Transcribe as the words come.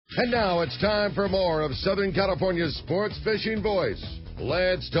And now it's time for more of Southern California's sports fishing voice.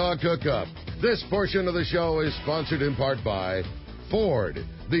 Let's talk hookup. This portion of the show is sponsored in part by Ford,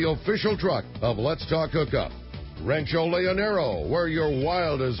 the official truck of Let's Talk Hookup. Rancho Leonero, where your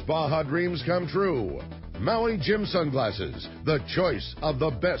wildest Baja dreams come true. Maui Jim Sunglasses, the choice of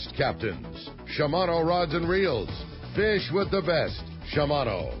the best captains. Shimano Rods and Reels, fish with the best.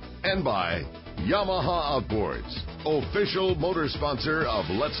 Shimano. And by Yamaha Outboards, official motor sponsor of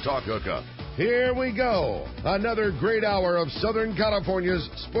Let's Talk Hookup. Here we go. Another great hour of Southern California's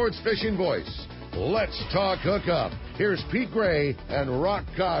sports fishing voice. Let's Talk Hookup. Here's Pete Gray and Rock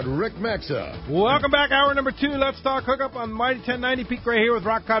Cod Rick Maxa. Welcome back. Hour number 2. Let's Talk Hookup on Mighty 1090. Pete Gray here with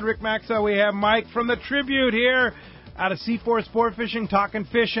Rock Cod Rick Maxa. We have Mike from the Tribute here out of C4 Sport Fishing, talking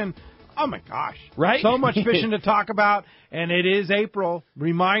fishing. Oh, my gosh. Right? So much fishing to talk about, and it is April.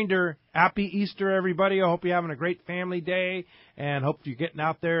 Reminder, happy Easter, everybody. I hope you're having a great family day, and hope you're getting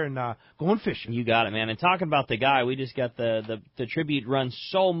out there and going fishing. You got it, man. And talking about the guy, we just got the Tribute run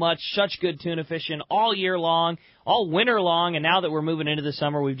so much, such good tuna fishing all year long, all winter long, and now that we're moving into the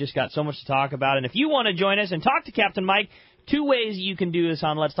summer, we've just got so much to talk about. And if you want to join us and talk to Captain Mike, 2 ways you can do this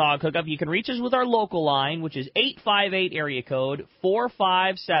on Let's Talk Hookup. You can reach us with our local line, which is 858 area code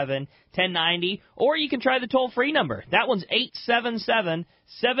 457-1090, or you can try the toll-free number. That one's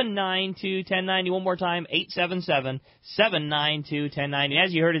 877-792-1090. One more time, 877-792-1090.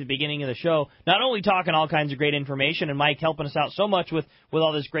 As you heard at the beginning of the show, not only talking all kinds of great information, and Mike helping us out so much with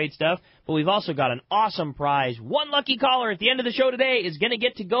all this great stuff, but we've also got an awesome prize. One lucky caller at the end of the show today is going to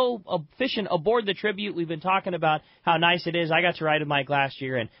get to go fishing aboard the Tribute. We've been talking about how nice it is. I got to ride with Mike last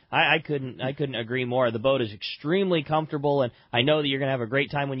year, and I couldn't agree more. The boat is extremely comfortable, and I know that you're going to have a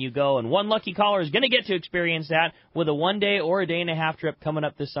great time when you go. And one lucky caller is going to get to experience that with a 1 day or a day and a half trip coming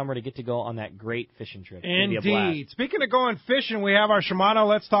up this summer to get to go on that great fishing trip. Indeed. Speaking of going fishing, we have our Shimano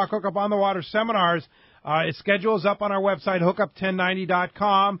Let's Talk Hookup on the Water seminars. Its schedule is up on our website,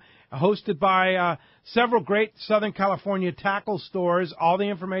 hookup1090.com, hosted by several great Southern California tackle stores. All the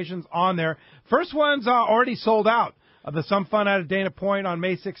information's on there. First one's already sold out. The Some Fun out of Dana Point on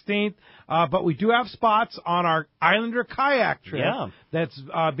May 16th. But we do have spots on our Islander kayak trip that's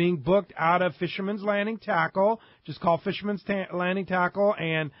being booked out of Fisherman's Landing Tackle. Just call Fisherman's Landing Tackle.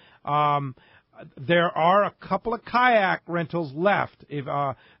 And there are a couple of kayak rentals left. If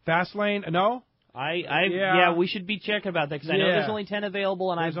Fast Lane, no? Yeah, we should be checking about that because I know there's only 10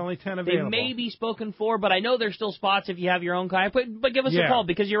 available, and there's only 10 available. They may be spoken for, but I know there's still spots if you have your own kayak. But give us a call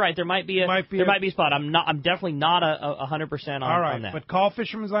because you're right. There might be a spot. I'm definitely not 100% on that. But call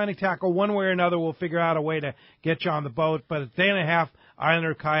Fisherman's Landing Tackle. One way or another, we'll figure out a way to get you on the boat. But a day and a half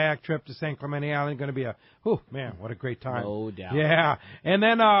Islander kayak trip to San Clemente Island going to be man, what a great time. No doubt. Yeah. And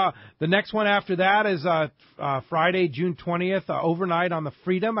then the next one after that is Friday, June 20th, overnight on the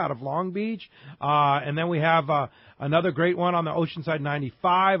Freedom out of Long Beach. And then we have another great one on the Oceanside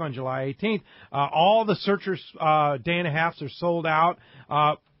 95 on July 18th. All the Searchers day and a halves are sold out.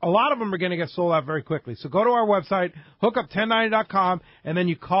 A lot of them are going to get sold out very quickly. So go to our website, hookup1090.com, and then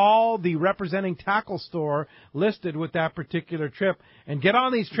you call the representing tackle store listed with that particular trip and get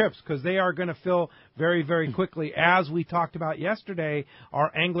on these trips because they are going to fill very, very quickly. As we talked about yesterday,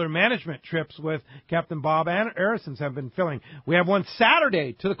 our angler management trips with Captain Bob and Arisons have been filling. We have one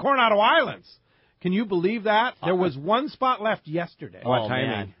Saturday to the Coronado Islands. Can you believe that? There was one spot left yesterday. What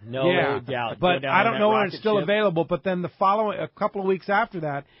timing? No doubt. But I don't know when it's still available. But then a couple of weeks after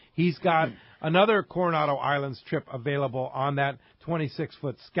that, he's got another Coronado Islands trip available on that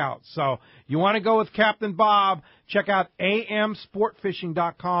 26-foot Scout. So you want to go with Captain Bob, check out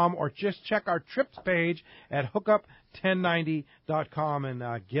amsportfishing.com or just check our trips page at hookup1090.com and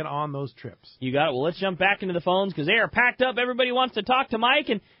get on those trips. You got it. Well, let's jump back into the phones because they are packed up. Everybody wants to talk to Mike.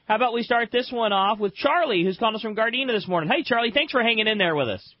 And how about we start this one off with Charlie, who's calling us from Gardena this morning. Hey, Charlie, thanks for hanging in there with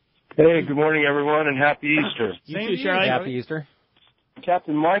us. Hey, good morning, everyone, and happy Easter. You too, Charlie. Happy Easter.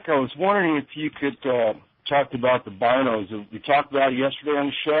 Captain Mike, I was wondering if you could talk about the binos. We talked about it yesterday on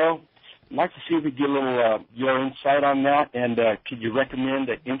the show. I'd like to see if we get a little your insight on that, and could you recommend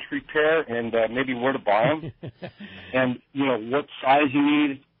an entry pair and maybe where to buy them, and what size you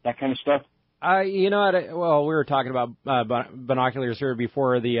need, that kind of stuff. We were talking about binoculars here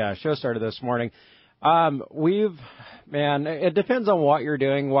before the show started this morning. It depends on what you're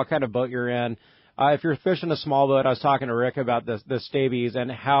doing, what kind of boat you're in. If you're fishing a small boat, I was talking to Rick about the stabies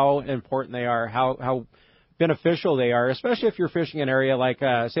and how important they are, how beneficial they are, especially if you're fishing an area like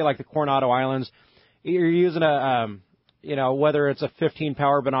the Coronado Islands. You're using whether it's a 15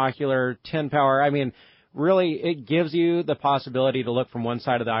 power binocular, 10 power. I mean, really, it gives you the possibility to look from one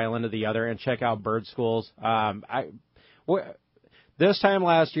side of the island to the other and check out bird schools. The This time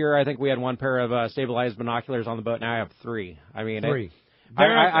last year, I think we had one pair of stabilized binoculars on the boat. Now I have 3. I mean, 3.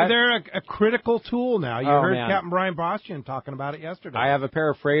 They're a critical tool now. You heard Captain Brian Bastian talking about it yesterday. I have a pair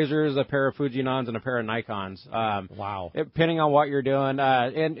of Frasers, a pair of Fujinons, and a pair of Nikons. Wow. Depending on what you're doing.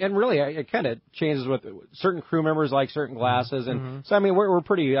 And really, it kind of changes with certain crew members like certain glasses. And so, I mean, we're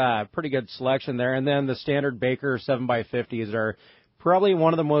pretty good selection there. And then the standard Baker 7x50s are probably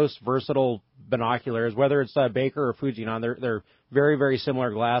one of the most versatile binoculars, whether it's Baker or Fujinon. They're very, very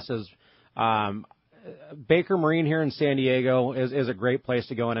similar glasses. Baker Marine here in San Diego is a great place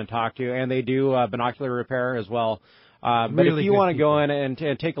to go in and talk to, and they do binocular repair as well. But really if you want to go in and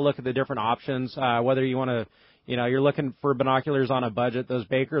take a look at the different options, whether you want to, you're looking for binoculars on a budget, those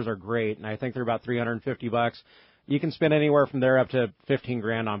Bakers are great, and I think they're about $350. You can spend anywhere from there up to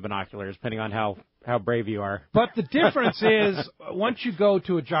 $15,000 on binoculars, depending on how brave you are. But the difference is, once you go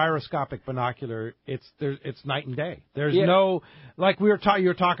to a gyroscopic binocular, it's night and day. There's no, like you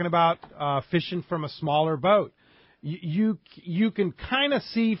were talking about fishing from a smaller boat. You can kind of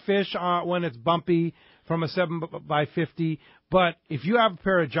see fish when it's bumpy from a 7x50, but if you have a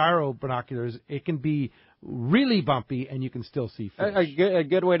pair of gyro binoculars, it can be really bumpy, and you can still see fish. A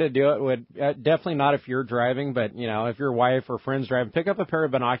good way to do it would definitely not if you're driving, but if your wife or friends driving, pick up a pair of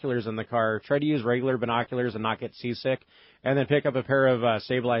binoculars in the car. Try to use regular binoculars and not get seasick, and then pick up a pair of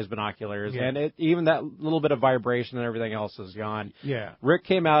stabilized binoculars. Yeah. And even that little bit of vibration and everything else is gone. Yeah. Rick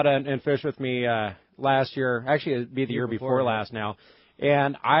came out and fished with me last year. Actually, it'd be the year before last now.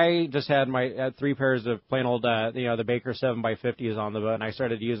 And I just had my 3 pairs of plain old, the Baker 7x50s on the boat, and I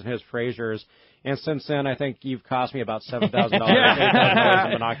started using his Frasers. And since then, I think you've cost me about $7,000, $8,000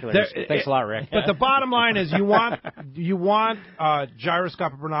 in binoculars. Thanks a lot, Rick. But the bottom line is, you want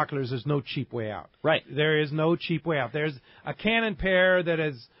gyroscopic binoculars. There's no cheap way out. Right. There is no cheap way out. There's a Canon pair that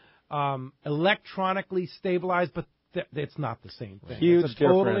is electronically stabilized, but it's not the same thing. Huge it's a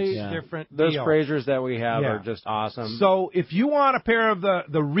totally different deal. Those Frasers that we have are just awesome. So if you want a pair of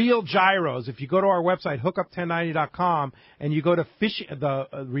the real gyros, if you go to our website, hookup1090.com, and you go to the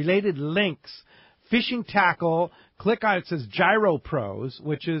related links, fishing tackle, click on it. Says Gyro Pros,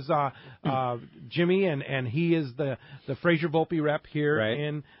 which is Jimmy, and he is the Fraser Volpe rep here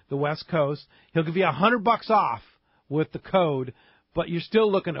in the West Coast. He'll give you $100 off with the code, but you're still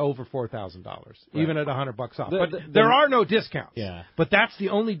looking over $4,000, even at $100 off. But there are no discounts. Yeah. But that's the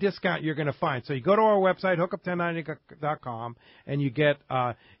only discount you're going to find. So you go to our website, hookup1090.com, and you get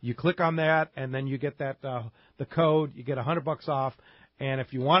you click on that, and then you get that the code. You get $100 off, and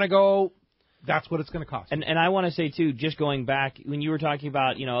if you want to go, that's what it's going to cost. And I want to say too, just going back when you were talking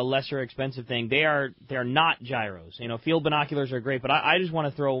about a lesser expensive thing, they're not gyros. Field binoculars are great, but I just want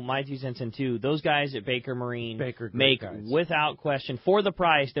to throw my 2 cents in too. Those guys at Baker Marine make without question, for the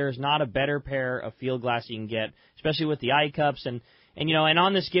price, there's not a better pair of field glass you can get, especially with the eye cups and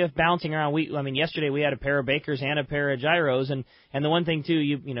on this gift bouncing around. Yesterday we had a pair of Bakers and a pair of gyros, and the one thing too,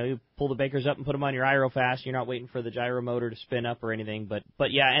 you pull the Bakers up and put them on your eye real fast. You're not waiting for the gyro motor to spin up or anything, but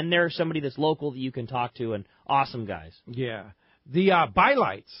yeah, and there's somebody that's local that you can talk to, and awesome guys. Yeah, the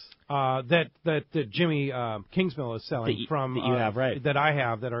bylights that Jimmy Kingsmill is selling that you have, right? That I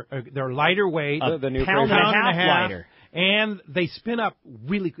have, that they're lighter weight, the new pound and a half lighter. And they spin up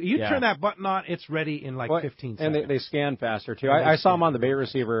really quick. You turn that button on, it's ready in 15 seconds. And they scan faster, too. I saw him on the bait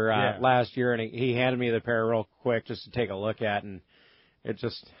receiver last year, and he handed me the pair real quick just to take a look at, and it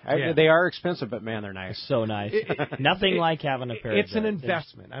just they are expensive, but man, they're nice. So nice. Nothing like having a pair. It's an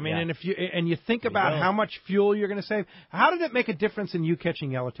investment. And if you think about how much fuel you're going to save, how did it make a difference in you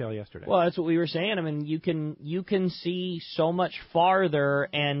catching yellowtail yesterday? Well, that's what we were saying. You can see so much farther,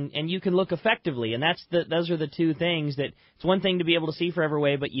 and you can look effectively, and those are the 2 things that it's one thing to be able to see for every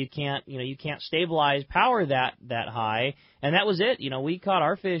way, but you can't stabilize power that high, and that was it. We caught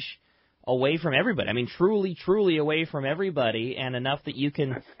our fish away from everybody. Truly away from everybody, and enough that you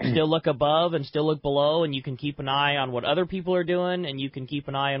can still look above and still look below, and you can keep an eye on what other people are doing, and you can keep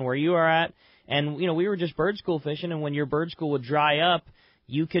an eye on where you are at. And, we were just bird school fishing, and when your bird school would dry up,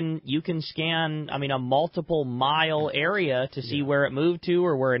 you can scan, a multiple mile area to see where it moved to,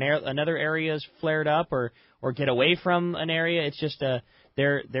 or where another area is flared up, or get away from an area. It's just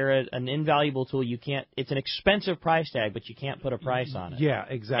they're an invaluable tool. It's an expensive price tag, but you can't put a price on it. Yeah,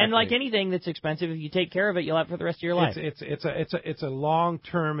 exactly. And like anything that's expensive, if you take care of it, you'll have it for the rest of your life. It's a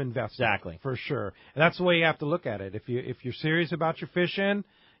long-term investment. Exactly. For sure. And that's the way you have to look at it. If you're serious about your fishing,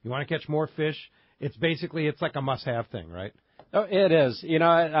 you want to catch more fish, it's like a must-have thing, right? Oh, it is.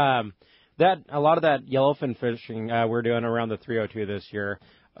 That a lot of that yellowfin fishing we're doing around the 302 this year.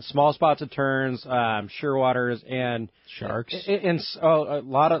 Small spots of terns, shearwaters, and sharks. A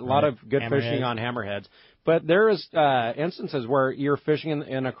lot of good fishing on hammerheads. But there is instances where you're fishing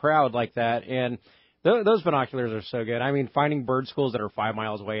in a crowd like that, and those binoculars are so good. I mean, finding bird schools that are 5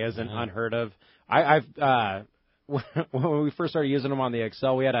 miles away isn't unheard of. I've when we first started using them on the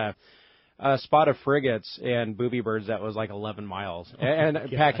Excel, we had a spot of frigates and booby birds that was like 11 miles. And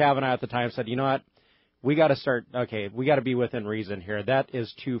Pat Kavanaugh at the time said, you know what? We got to be within reason here. That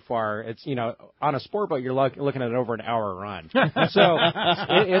is too far. It's, on a sport boat, you're looking at over an hour run. So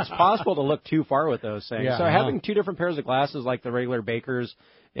it's possible to look too far with those things. So having two different pairs of glasses like the regular Bakers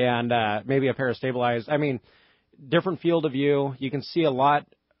and maybe a pair of stabilized, different field of view. You can see a lot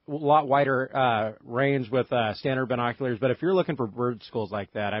wider range with standard binoculars. But if you're looking for bird schools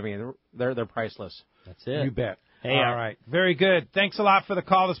like that, they're priceless. That's it. You bet. Hey, all right. Very good. Thanks a lot for the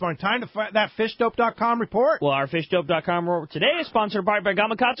call this morning. Time to find that fishdope.com report. Well, our fishdope.com report today is sponsored by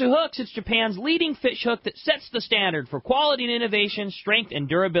Gamakatsu Hooks. It's Japan's leading fish hook that sets the standard for quality and innovation, strength, and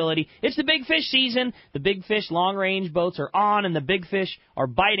durability. It's the big fish season. The big fish long-range boats are on, and the big fish are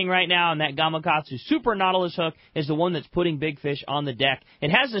biting right now, and that Gamakatsu Super Nautilus hook is the one that's putting big fish on the deck. It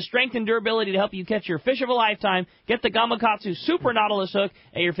has the strength and durability to help you catch your fish of a lifetime. Get the Gamakatsu Super Nautilus hook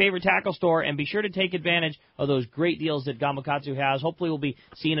at your favorite tackle store, and be sure to take advantage of those great deals that Gamakatsu has. Hopefully we'll be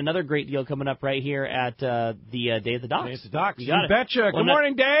seeing another great deal coming up right here at the Day at the Docks. Day at the Docks. You betcha. Good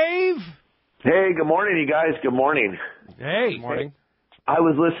morning, Dave. Hey, good morning, you guys. Good morning. Hey. Good morning. I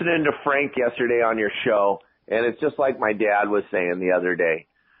was listening to Frank yesterday on your show, and it's just like my dad was saying the other day.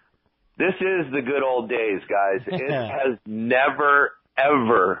 This is the good old days, guys. It has never,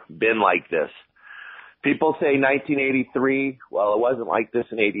 ever been like this. People say 1983. Well, it wasn't like this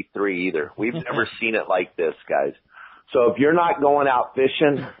in 83 either. We've never seen it like this, guys. So if you're not going out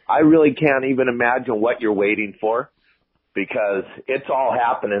fishing, I really can't even imagine what you're waiting for, because it's all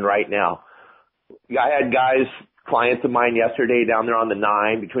happening right now. I had clients of mine yesterday down there on the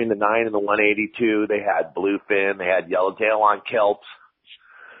 9, between the 9 and the 182. They had bluefin, they had yellowtail on kelps.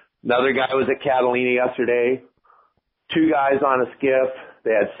 Another guy was at Catalina yesterday. 2 guys on a skiff.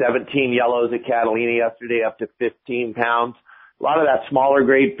 They had 17 yellows at Catalina yesterday, up to 15 pounds. A lot of that smaller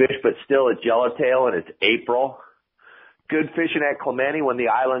grade fish, but still it's yellowtail and it's April. Good fishing at Clemente when the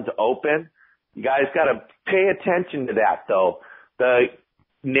island's open. You guys got to pay attention to that, though. The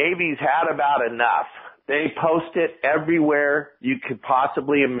Navy's had about enough. They post it everywhere you could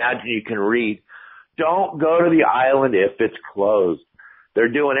possibly imagine you can read. Don't go to the island if it's closed. They're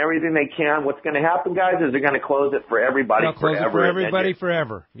doing everything they can. What's going to happen, guys, is they're going to close it for everybody forever. Close it for everybody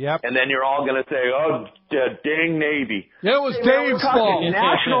forever. Yep. And then you're all going to say, oh, dang Navy. It was Dave's fault.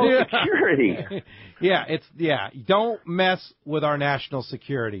 National security. Don't mess with our national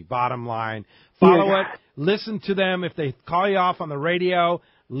security, bottom line. Follow it. Listen to them. If they call you off on the radio,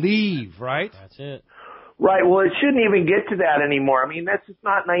 leave, right? That's it. Right. Well, it shouldn't even get to that anymore. That's just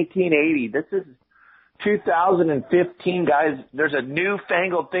not 1980. This is 2015, guys. There's a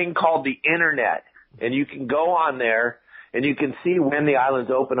newfangled thing called the Internet, and you can go on there and you can see when the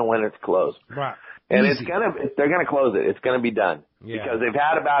island's open and when it's closed. Right. And they're gonna close it. It's gonna be done because they've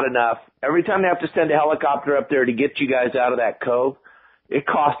had about enough. Every time they have to send a helicopter up there to get you guys out of that cove, it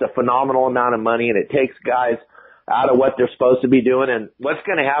costs a phenomenal amount of money, and it takes guys out of what they're supposed to be doing. And what's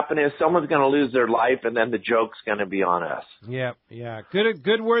going to happen is someone's going to lose their life, and then the joke's going to be on us. Yeah.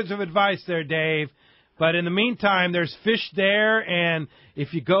 Good words of advice there, Dave. But in the meantime, there's fish there, and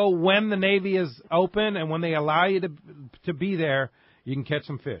if you go when the Navy is open and when they allow you to be there, you can catch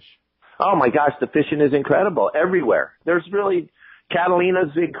some fish. Oh, my gosh, the fishing is incredible everywhere. There's really –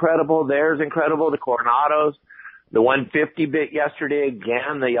 Catalina's incredible. There's incredible. The Coronados, the 150 bit yesterday.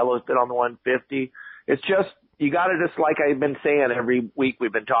 Again, the yellows bit on the 150. It's just – you got to just, like I've been saying every week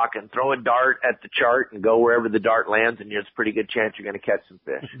we've been talking, throw a dart at the chart and go wherever the dart lands, and there's a pretty good chance you're going to catch some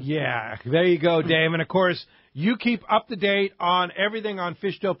fish. Yeah, there you go, Dave. And, of course, you keep up to date on everything on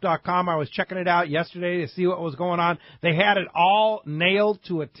fishdope.com. I was checking it out yesterday to see what was going on. They had it all nailed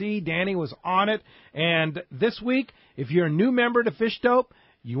to a T. Danny was on it. And this week, if you're a new member to Fishdope,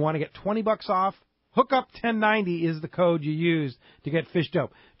 you want to get $20 off. Hookup 1090 is the code you use to get Fishdope.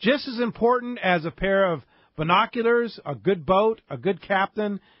 Just as important as a pair of binoculars, a good boat, a good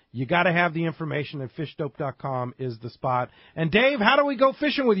captain, you got to have the information, and fishdope.com is the spot. And, Dave, how do we go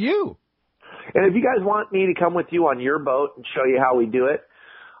fishing with you? And if you guys want me to come with you on your boat and show you how we do it,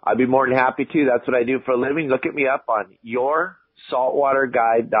 I'd be more than happy to. That's what I do for a living. Look at me up on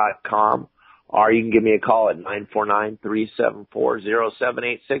yoursaltwaterguide.com, or you can give me a call at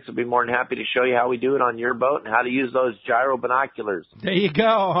 949-374-0786. I'll be more than happy to show you how we do it on your boat and how to use those gyro binoculars. There you go.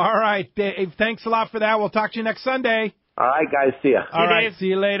 All right, Dave. Thanks a lot for that. We'll talk to you next Sunday. All right, guys. See ya. All right, see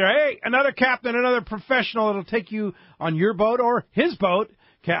you later. Hey, another captain, another professional that'll take you on your boat or his boat.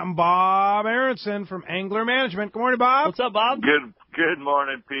 Captain Bob Aronson from Angler Management. Good morning, Bob. What's up, Bob? Good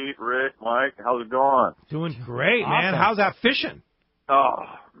morning, Pete, Rick, Mike. How's it going? Doing great, man. Awesome. How's that fishing? Oh,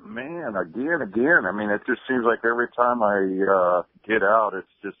 man, again. I mean, it just seems like every time I get out, it's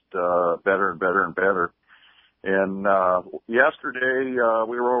just better and better and better. And yesterday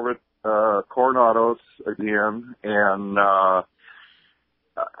we were over at Coronado's again, and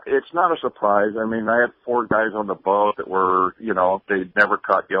it's not a surprise. I mean, I had 4 guys on the boat that were, they'd never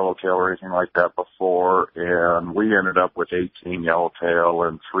caught yellowtail or anything like that before, and we ended up with 18 yellowtail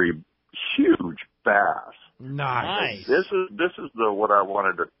and 3 huge bass. Nice. This is what I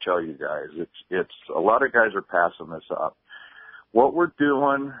wanted to tell you guys. It's a lot of guys are passing this up. What we're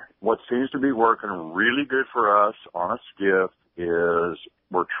doing, what seems to be working really good for us on a skiff is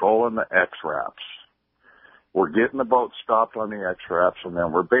we're trolling the X-Wraps. We're getting the boat stopped on the X-Wraps, and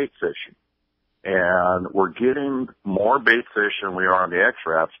then we're bait fishing. And we're getting more bait fish than we are on the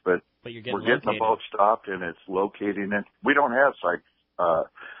X-Wraps, but you're getting we're getting the boat stopped, and it's locating it. We don't have side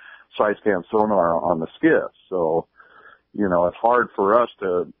scan sonar on the skiff, so it's hard for us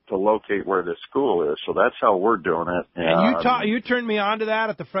to locate where this school is. So that's how we're doing it. And you turned me on to that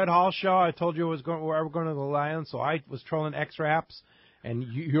at the Fred Hall show. I told you we were going to the Lions, so I was trolling X-Wraps, and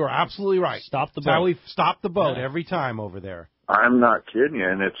you're absolutely right. Stop the boat. That's how we stop the boat every time over there. I'm not kidding you,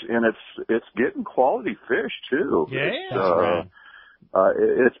 and it's getting quality fish too. Yeah,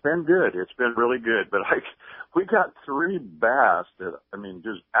 it's been good. It's been really good. But we got 3 bass that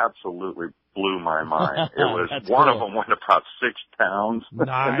just absolutely blew my mind. It was one of them went about 6 pounds. Nice.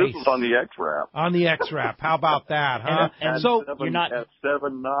 And this was on the X-Wrap. On the X-Wrap. How about that, huh? And so you're not at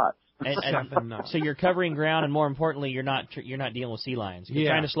 7 knots. So you're covering ground, and more importantly, you're not dealing with sea lions. You're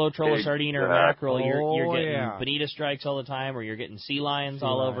trying to slow troll a sardine or a mackerel. You're getting bonita strikes all the time, or you're getting sea lions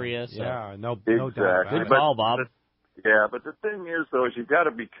all over you. So. Yeah, no Exactly. doubt. Good call, Bob. But the thing is, though, is you've got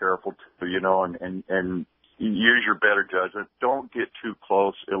to be careful too, and use your better judgment. Don't get too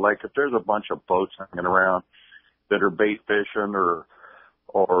close. Like if there's a bunch of boats hanging around that are bait fishing or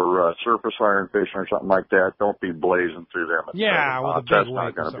surface iron fishing or something like that, don't be blazing through them. With a big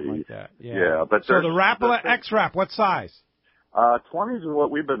weight or something like that. Yeah. But so the Rapala X-Wrap, what size? 20s is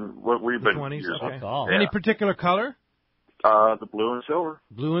what we've been 20s, using. okay. Yeah. Any particular color? The blue and silver.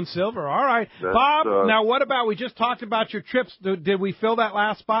 Blue and silver. All right. Bob, now what about, we just talked about your trips. Did we fill that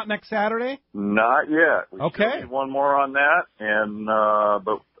last spot next Saturday? Not yet. We still need one more on that, and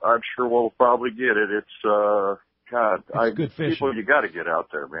but I'm sure we'll probably get it. It's good fishing. People, you got to get out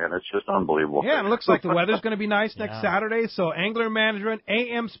there, man. It's just unbelievable. Yeah, and it looks like the weather's going to be nice next Saturday. So Angler Management,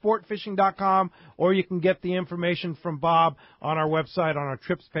 amsportfishing.com, or you can get the information from Bob on our website, on our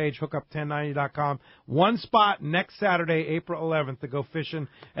trips page, hookup1090.com. One spot next Saturday, April 11th, to go fishing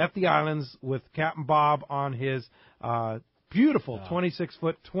at the islands with Captain Bob on his beautiful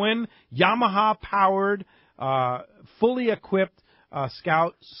 26-foot twin Yamaha-powered, fully equipped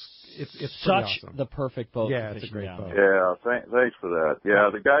Scout. It's such awesome. the perfect boat. Yeah, it's a great boat. Yeah, thanks for that. Yeah,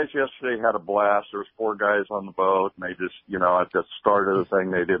 the guys yesterday had a blast. There was 4 guys on the boat, and they just, at the start of the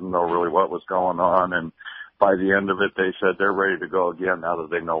thing, they didn't know really what was going on, and by the end of it, they said they're ready to go again now that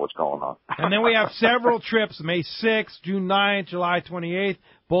they know what's going on. And then we have several trips, May 6th, June 9th, July 28th,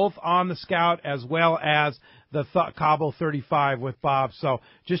 both on the Scout as well as the Cabo 35 with Bob. So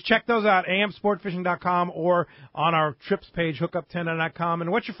just check those out, amsportfishing.com or on our trips page, hookup1090.com.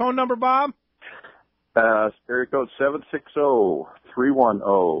 And what's your phone number, Bob? Area code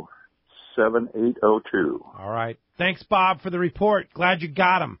 760-310-7802. All right. Thanks, Bob, for the report. Glad you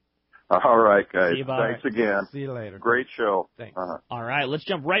got him. All right, guys. See you, Bob. Thanks again. See you later. Great show. Thanks. All right, let's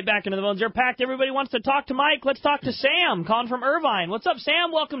jump right back into the phones. They're packed. Everybody wants to talk to Mike. Let's talk to Sam, calling from Irvine. What's up,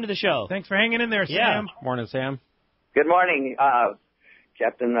 Sam? Welcome to the show. Thanks for hanging in there, Sam. Morning, Sam. Good morning,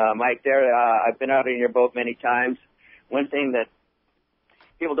 Captain Mike there. I've been out in your boat many times. One thing that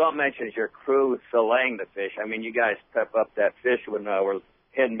people don't mention is your crew filleting the fish. I mean, you guys pep up that fish when we're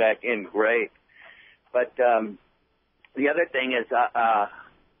heading back in, great. But the other thing is the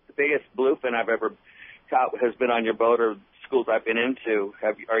biggest bluefin I've ever caught has been on your boat or schools I've been into.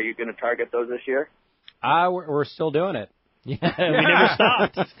 Are you going to target those this year? We're still doing it. Yeah, we never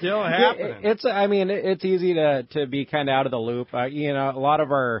stopped. It's still happening. It's easy to be kind of out of the loop. A lot of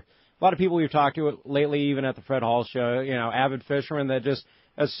people we've talked to lately, even at the Fred Hall show, avid fishermen that just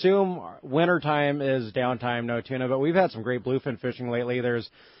assume wintertime is downtime, no tuna. But we've had some great bluefin fishing lately. There's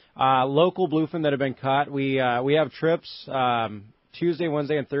local bluefin that have been caught. We have trips Tuesday,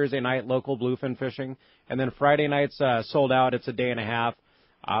 Wednesday, and Thursday night local bluefin fishing, and then Friday nights sold out. It's a day and a half.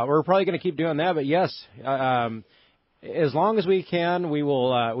 We're probably going to keep doing that, but yes, as long as we can, we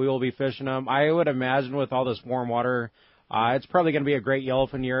will be fishing them. I would imagine with all this warm water It's probably going to be a great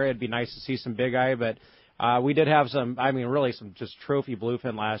yellowfin year. It'd be nice to see some big eye, but we did have some just trophy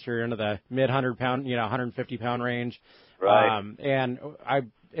bluefin last year into the mid 100-pound, 150-pound range. Right.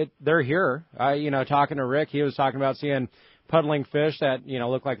 They're here. Talking to Rick, he was talking about seeing puddling fish that,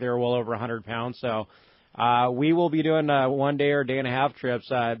 look like they were well over 100 pounds. So we will be doing 1 day or day and a half trips.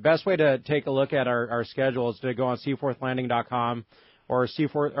 Best way to take a look at our schedule is to go on seaforthlanding.com or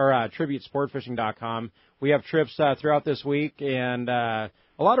tributesportfishing.com. We have trips throughout this week and a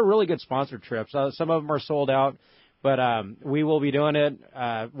lot of really good sponsored trips. Some of them are sold out, but we will be doing it,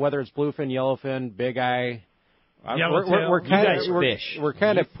 whether it's bluefin, yellowfin, big eye. We're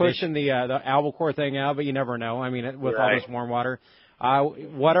kind of pushing the albacore thing out, but you never know. I mean, with all this warm water,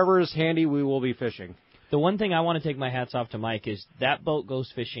 whatever is handy, we will be fishing. The one thing I want to take my hats off to Mike is that boat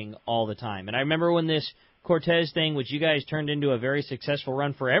goes fishing all the time. And I remember when this Cortez thing, which you guys turned into a very successful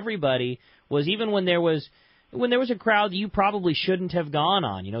run for everybody, was even when there was a crowd that you probably shouldn't have gone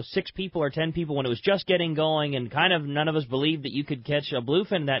on, 6 people or 10 people, when it was just getting going and kind of none of us believed that you could catch a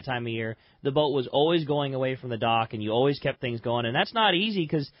bluefin that time of year, the boat was always going away from the dock and you always kept things going. And that's not easy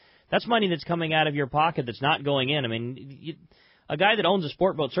because that's money that's coming out of your pocket that's not going in. I mean, a guy that owns a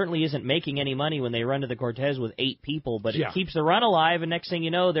sport boat certainly isn't making any money when they run to the Cortez with 8 people, but it keeps the run alive, and next thing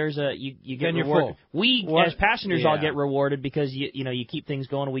you know, there's you get rewarded. We, as passengers, all get rewarded because you keep things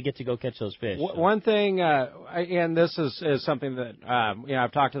going, and we get to go catch those fish. One thing, and this is something that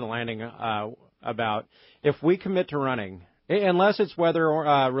I've talked to the landing about. If we commit to running, unless it's weather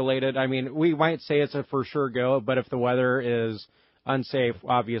related, I mean, we might say it's a for sure go, but if the weather is unsafe,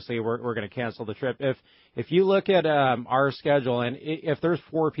 obviously we're going to cancel the trip. If you look at our schedule, and if there's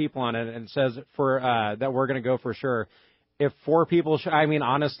 4 people on it and it says that we're going to go for sure, if 4 people,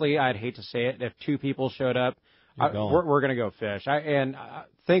 honestly, I'd hate to say it, if 2 people showed up, we're going to go fish.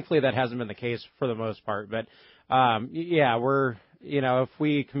 Thankfully that hasn't been the case for the most part. But we're if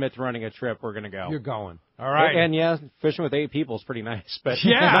we commit to running a trip, we're going to go. You're going. All right. And fishing with 8 people is pretty nice, but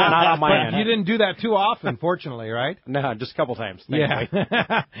not on my end. You didn't do that too often, fortunately, right? No, just a couple times. Thankfully.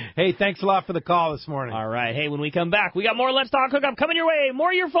 Yeah. Hey, thanks a lot for the call this morning. All right. Hey, when we come back, we got more Let's Talk Hookup coming your way. More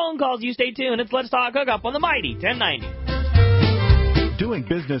of your phone calls. You stay tuned. It's Let's Talk Hookup on the Mighty 1090. Doing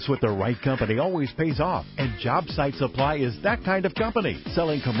business with the right company always pays off, and Job Site Supply is that kind of company.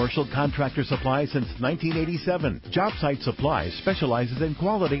 Selling commercial contractor supplies since 1987, Job Site Supply specializes in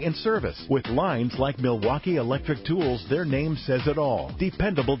quality and service. With lines like Milwaukee Electric Tools, their name says it all.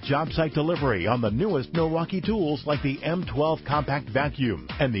 Dependable job site delivery on the newest Milwaukee tools like the M12 Compact Vacuum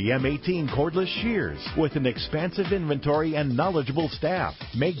and the M18 Cordless Shears. With an expansive inventory and knowledgeable staff,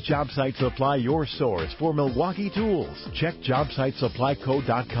 make Job Site Supply your source for Milwaukee tools. Check JobSiteSupplyCo.com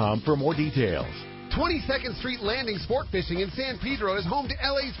for more details. 22nd Street Landing Sport Fishing in San Pedro is home to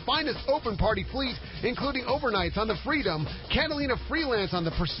LA's finest open party fleet, including overnights on the Freedom, Catalina Freelance on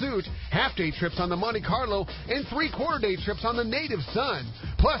the Pursuit, half-day trips on the Monte Carlo, and 3/4-day trips on the Native Sun.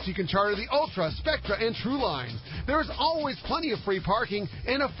 Plus, you can charter the Ultra, Spectra, and True Line. There is always plenty of free parking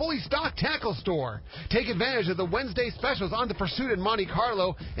and a fully stocked tackle store. Take advantage of the Wednesday specials on the Pursuit and Monte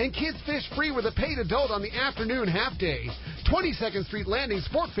Carlo, and kids fish free with a paid adult on the afternoon half-day. 22nd Street Landing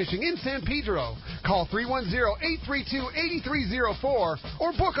Sport Fishing in San Pedro. Call 310-832-8304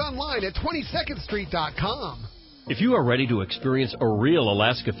 or book online at 22ndstreet.com. If you are ready to experience a real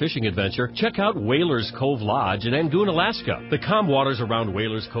Alaska fishing adventure, check out Whalers Cove Lodge in Angoon, Alaska. The calm waters around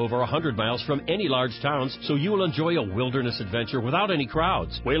Whalers Cove are 100 miles from any large towns, so you will enjoy a wilderness adventure without any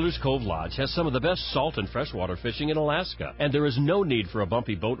crowds. Whalers Cove Lodge has some of the best salt and freshwater fishing in Alaska, and there is no need for a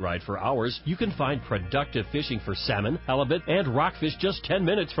bumpy boat ride for hours. You can find productive fishing for salmon, halibut, and rockfish just 10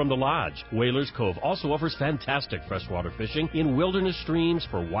 minutes from the lodge. Whalers Cove also offers fantastic freshwater fishing in wilderness streams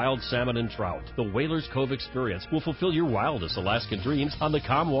for wild salmon and trout. The Whalers Cove experience will fulfill your wildest Alaskan dreams on the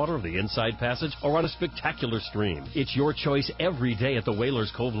calm water of the Inside Passage or on a spectacular stream. It's your choice every day at the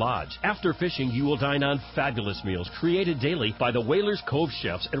Whalers Cove Lodge. After fishing, you will dine on fabulous meals created daily by the Whalers Cove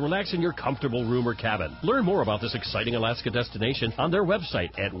chefs and relax in your comfortable room or cabin. Learn more about this exciting Alaska destination on their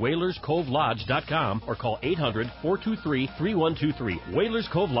website at WhalersCoveLodge.com or call 800-423-3123. Whalers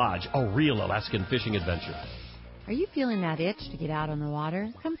Cove Lodge, a real Alaskan fishing adventure. Are you feeling that itch to get out on the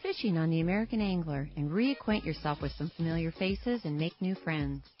water? Come fishing on the American Angler and reacquaint yourself with some familiar faces and make new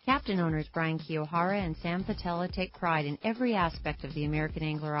friends. Captain owners Brian Kiyohara and Sam Patella take pride in every aspect of the American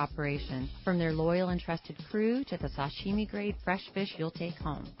Angler operation, from their loyal and trusted crew to the sashimi-grade fresh fish you'll take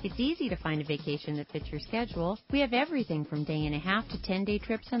home. It's easy to find a vacation that fits your schedule. We have everything from day and a half to 10-day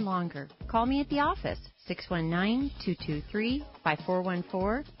trips and longer. Call me at the office,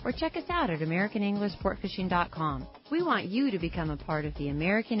 619-223-5414, or check us out at AmericanAnglerSportFishing.com. We want you to become a part of the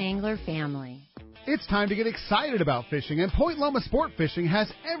American Angler family. It's time to get excited about fishing, and Point Loma Sport Fishing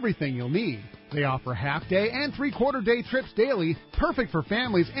has everything you'll need. They offer half-day and three-quarter-day trips daily, perfect for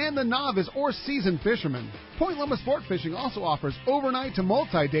families and the novice or seasoned fishermen. Point Loma Sport Fishing also offers overnight to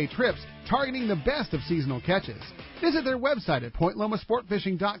multi-day trips, targeting the best of seasonal catches. Visit their website at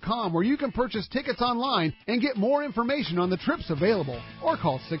pointlomasportfishing.com, where you can purchase tickets online and get more information on the trips available, or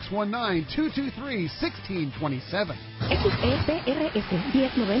call 619-223-1627. XEPRS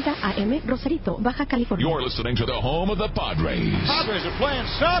 1090 AM, Rosarito, Baja California. You're listening to the home of the Padres. Padres are playing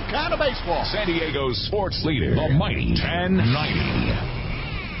some kind of baseball. San Diego's sports leader, the mighty 1090.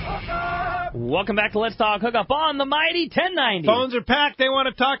 Welcome back to Let's Talk Hookup on the mighty 1090. Phones are packed. They want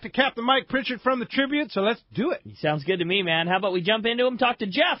to talk to Captain Mike Pritchard from the Tribune, so let's do it. Sounds good to me, man. How about we jump into him? Talk to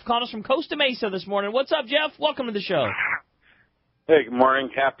Jeff, calling us from Costa Mesa this morning. What's up, Jeff? Welcome to the show. Hey, good morning.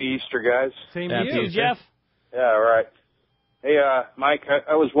 Happy Easter, guys. Same to you, Jeff. Yeah, all right. Hey, Mike,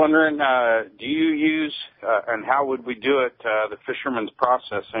 I was wondering, do you use, and how would we do it, the fisherman's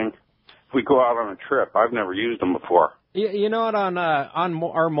processing if we go out on a trip? I've never used them before. You know what? On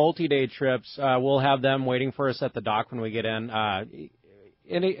our multi-day trips, we'll have them waiting for us at the dock when we get in. And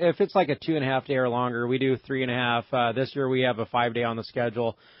if it's like a 2.5 day or longer, we do 3.5. This year we have a 5-day on the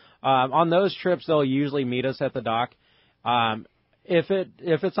schedule. On those trips, they'll usually meet us at the dock. If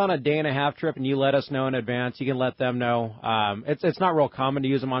it's on a 1.5 day trip and you let us know in advance, you can let them know. It's not real common to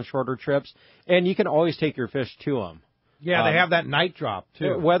use them on shorter trips, and you can always take your fish to them. Yeah, they have that night drop,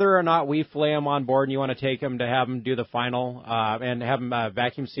 too. Whether or not we fillet them on board and you want to take them to have them do the final and have them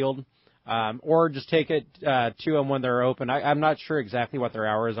vacuum sealed, or just take it to them when they're open. I'm not sure exactly what their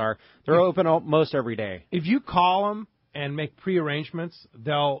hours are. They're open most every day. If you call them and make prearrangements,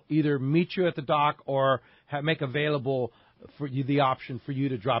 they'll either meet you at the dock or make available for you the option for you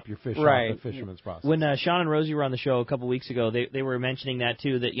to drop your fish off the fisherman's process. When Sean and Rosie were on the show a couple weeks ago, they were mentioning that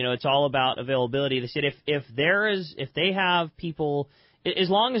too. That it's all about availability. They said if they have people, as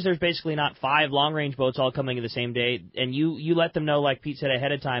long as there's basically not 5 long range boats all coming in the same day, and you let them know, like Pete said,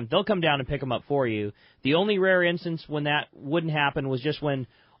 ahead of time, they'll come down and pick them up for you. The only rare instance when that wouldn't happen was just when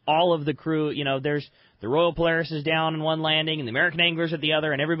all of the crew, there's the Royal Polaris is down in one landing and the American Anglers at the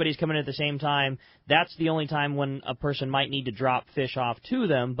other, and everybody's coming at the same time. That's the only time when a person might need to drop fish off to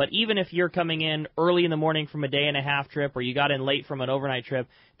them. But even if you're coming in early in the morning from a 1.5 day trip, or you got in late from an overnight trip,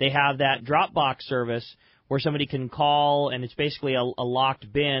 they have that drop box service where somebody can call, and it's basically a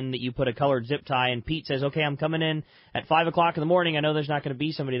locked bin that you put a colored zip tie, and Pete says, okay, I'm coming in at 5 o'clock in the morning. I know there's not going to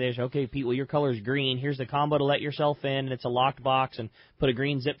be somebody there. So, okay, Pete, well, your color's green. Here's the combo to let yourself in, and it's a locked box, and put a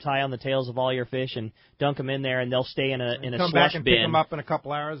green zip tie on the tails of all your fish and dunk them in there, and they'll stay in a slush bin. Come back and pick them up in a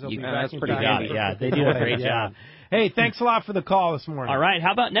couple hours. They'll be back that's pretty good. Yeah, they do a great job. Hey, thanks a lot for the call this morning. All right,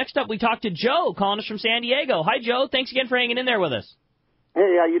 how about next up we talk to Joe, calling us from San Diego. Hi, Joe. Thanks again for hanging in there with us.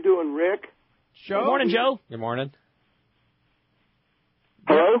 Hey, how you doing, Rick? Good morning, Joe. Good morning.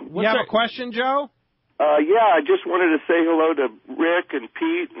 Hello? You have a question, Joe? Yeah, I just wanted to say hello to Rick and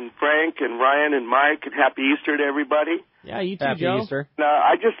Pete and Frank and Ryan and Mike, and Happy Easter to everybody. Yeah, you too, Happy Joe. Easter.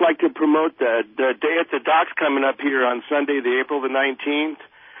 I'd just like to promote the Day at the Docks coming up here on Sunday, the April the 19th,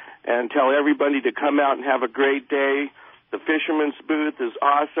 and tell everybody to come out and have a great day. The Fisherman's Booth is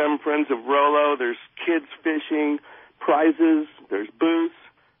awesome. Friends of Rolo, there's kids fishing, prizes, there's booths,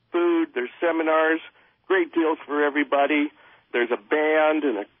 food, there's seminars, great deals for everybody. There's a band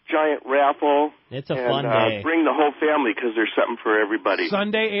and a giant raffle. It's a fun day. Bring the whole family because there's something for everybody.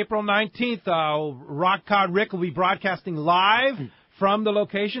 Sunday, April 19th, Rock Cod Rick will be broadcasting live from the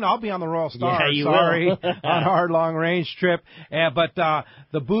location. I'll be on the Royal Star. Yeah, you sorry, will. on our long-range trip. But the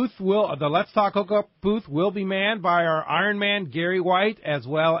booth the Let's Talk Hookup booth will be manned by our Iron Man, Gary White, as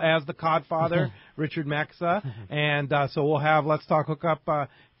well as the Codfather, Richard Maxa. And so we'll have Let's Talk Hookup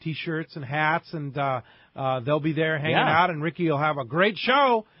T-shirts and hats, and they'll be there hanging out, and Ricky will have a great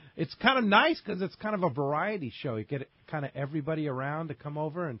show. It's kind of nice because it's kind of a variety show. You get kind of everybody around to come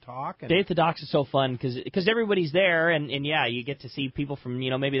over and talk. And Day at the Docks is so fun because everybody's there, and yeah, you get to see people from,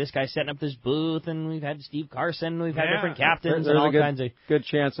 maybe this guy's setting up this booth, and we've had Steve Carson, we've had different captains, and all kinds of... good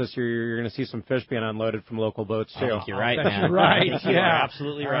chance this year you're going to see some fish being unloaded from local boats, too. I think you're right, man. Right, You're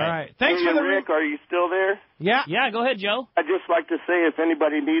absolutely right. All right. Thanks for the... Rick, are you still there? Yeah. Yeah, go ahead, Joe. I'd just like to say if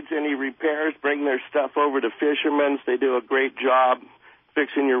anybody needs any repairs, bring their stuff over to Fisherman's. They do a great job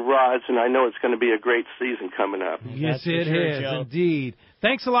fixing your rods, and I know it's going to be a great season coming up. Yes, it is, indeed.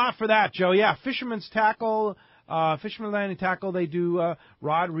 Thanks a lot for that, Joe. Yeah, Fisherman's Tackle, Fisherman Landing Tackle, they do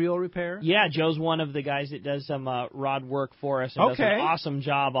rod reel repair. Yeah, Joe's one of the guys that does some rod work for us and does an awesome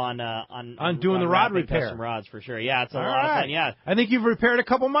job on doing the rod repair. Custom rods, for sure. Yeah, it's a lot of fun, yeah. I think you've repaired a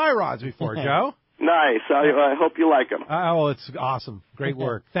couple of my rods before, Joe. Nice. I hope you like them. Oh, it's awesome. Great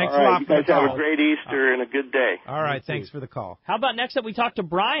work. Thanks All right, a lot you for guys the call. have a great Easter and a good day. All right, thanks for the call. How about next up we talk to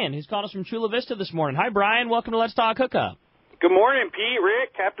Brian, who's called us from Chula Vista this morning. Hi, Brian. Welcome to Let's Talk Hookup. Good morning, Pete,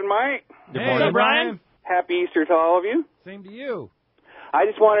 Rick, Captain Mike. Good morning, Brian. Happy Easter to all of you. Same to you. I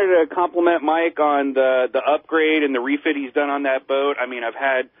just wanted to compliment Mike on the upgrade and the refit he's done on that boat. I mean, I've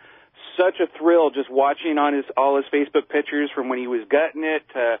had such a thrill just watching on all his Facebook pictures from when he was gutting it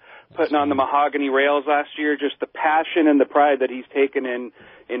to putting on the mahogany rails last year. Just the passion and the pride that he's taken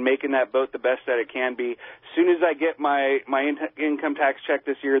in making that boat the best that it can be. As soon as I get my income tax check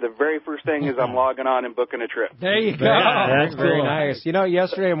this year, the very first thing is I'm logging on and booking a trip. There you go. That's very nice. You know,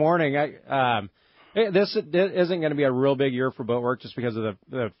 yesterday morning, this isn't going to be a real big year for boat work just because of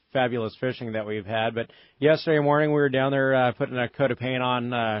the fabulous fishing that we've had. But yesterday morning, we were down there putting a coat of paint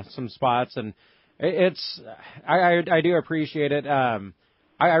on some spots, and I do appreciate it.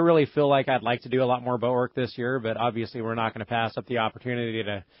 I really feel like I'd like to do a lot more boat work this year, but obviously we're not going to pass up the opportunity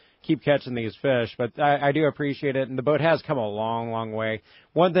to keep catching these fish. But I do appreciate it, and the boat has come a long, long way.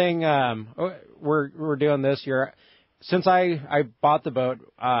 One thing we're doing this year, since I bought the boat,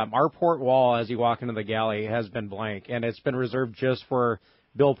 our port wall as you walk into the galley has been blank, and it's been reserved just for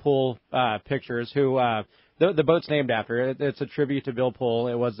Bill Poole pictures, who the boat's named after. It's a tribute to Bill Poole.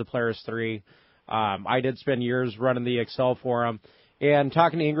 It was the Polaris 3. I did spend years running the Excel for him. And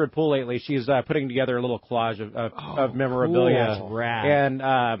talking to Ingrid Poole lately, she's putting together a little collage of memorabilia. Cool. Rad.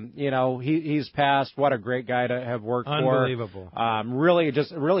 And, you know, he's passed. What a great guy to have worked Unbelievable. for. Really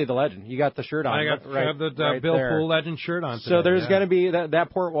the legend. You got the shirt on. I got the right Bill there. Poole legend shirt on today. So there's going to be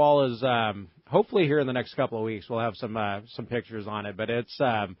that port wall is hopefully here in the next couple of weeks. We'll have some pictures on it. But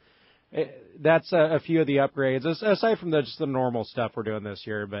that's a few of the upgrades, aside from just the normal stuff we're doing this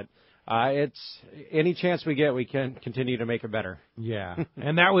year. But it's any chance we get, we can continue to make it better. Yeah,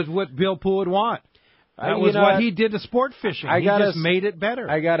 and that was what Bill Poole would want. That was what he did to sport fishing. He just made it better.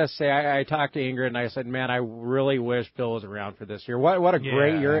 I got to say, I talked to Ingrid, and I said, man, I really wish Bill was around for this year. What a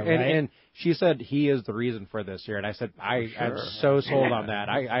great year. Right? And she said he is the reason for this year. And I said, I'm so sold on that.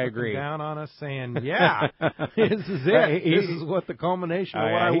 I agree. Down on us saying, yeah, this is it. This is what the culmination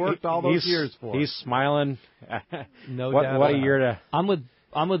of what I worked all those years for. He's smiling. No doubt. What a year to...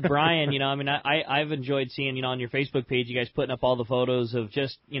 I'm with Brian. You know, I mean, I've enjoyed seeing, you know, on your Facebook page, you guys putting up all the photos of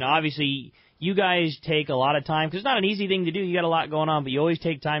just, you know, obviously you guys take a lot of time because it's not an easy thing to do. You got a lot going on, but you always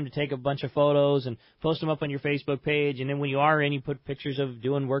take time to take a bunch of photos and post them up on your Facebook page. And then when you are in, you put pictures of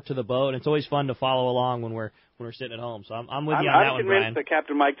doing work to the boat. And it's always fun to follow along when we're sitting at home. So I'm with you on that one, Brian. I'm convinced that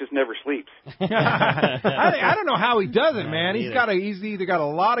Captain Mike just never sleeps. I don't know how he does it, man. He's either got a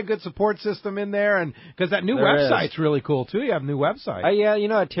lot of good support system in there, and because that new website's really cool too. You have a new website. Yeah, you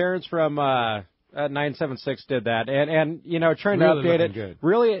know, Terrence from 976 did that, and you know, trying to update it. Good.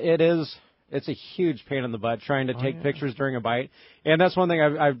 Really, it's a huge pain in the butt trying to take pictures during a bite, and that's one thing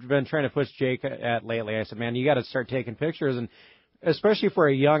I've been trying to push Jake at lately. I said, man, you got to start taking pictures, and especially for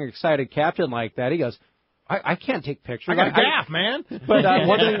a young, excited captain like that, he goes, I can't take pictures. I got a gaff, man. But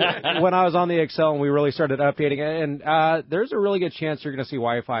one thing, when I was on the Excel and we really started updating it, and there's a really good chance you're going to see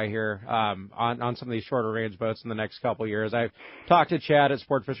Wi-Fi here on some of these shorter range boats in the next couple of years. I've talked to Chad at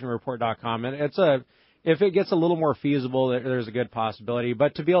sportfishingreport.com, and if it gets a little more feasible, there's a good possibility.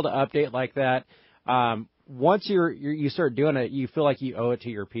 But to be able to update like that, once you start doing it, you feel like you owe it to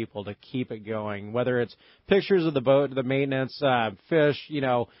your people to keep it going, whether it's pictures of the boat, the maintenance, fish, you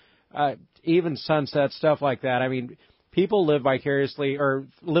know, even sunset, stuff like that. I mean, people live vicariously or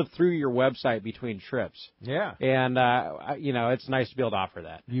live through your website between trips. Yeah. And, you know, it's nice to be able to offer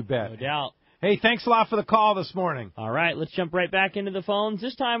that. You bet. No doubt. Hey, thanks a lot for the call this morning. All right, let's jump right back into the phones.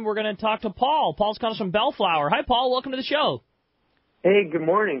 This time we're going to talk to Paul. Paul's calling us from Bellflower. Hi, Paul. Welcome to the show. Hey, good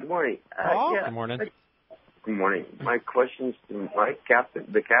morning. Good morning. Paul? Good morning. Good morning. My question's to Mike,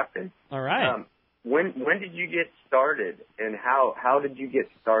 the captain. All right. When did you get started, and how did you get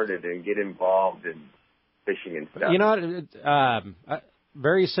started and get involved in fishing and stuff? You know,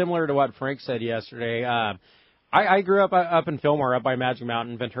 very similar to what Frank said yesterday. I grew up in Fillmore, up by Magic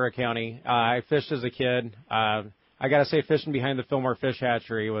Mountain, Ventura County. I fished as a kid. I got to say, fishing behind the Fillmore Fish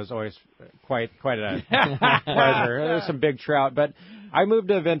Hatchery was always quite a pleasure. There's some big trout. But I moved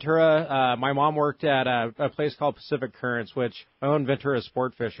to Ventura. My mom worked at a place called Pacific Currents, which owned Ventura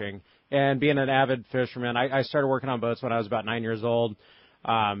Sport Fishing. And being an avid fisherman, I started working on boats when I was about 9 years old.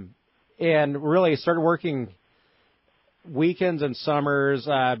 And really started working weekends and summers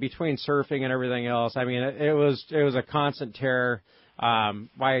between surfing and everything else. I mean, it was a constant terror.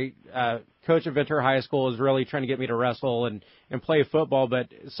 My coach at Ventura High School was really trying to get me to wrestle and play football, but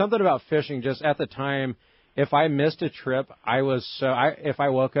something about fishing just at the time, if I missed a trip, if I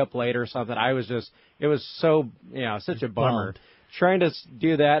woke up late or something, it was so, such a bummer. Trying to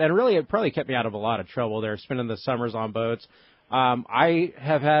do that, and really it probably kept me out of a lot of trouble there, spending the summers on boats. I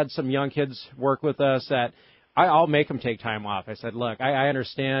have had some young kids work with us that I'll make them take time off. I said, look, I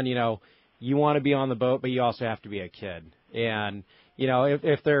understand, you want to be on the boat, but you also have to be a kid. And,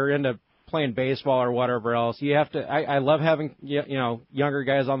 if they're into playing baseball or whatever else, you have to, I love having, younger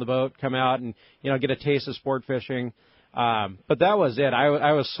guys on the boat come out and, get a taste of sport fishing. But that was it.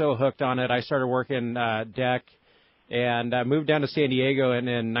 I was so hooked on it. I started working deck and moved down to San Diego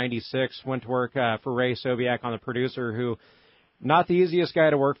in 96, went to work for Ray Sobiak on the producer, who, not the easiest guy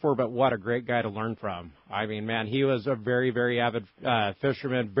to work for, but what a great guy to learn from. I mean, man, he was a very, very avid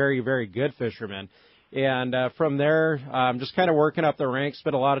fisherman, very, very good fisherman. And from there, just kind of working up the ranks,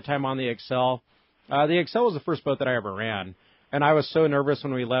 spent a lot of time on the Excel. The Excel was the first boat that I ever ran. And I was so nervous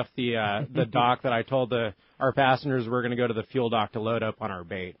when we left the dock that I told our passengers we were going to go to the fuel dock to load up on our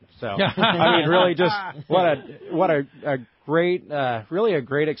bait. So, I mean, really just what a great, really a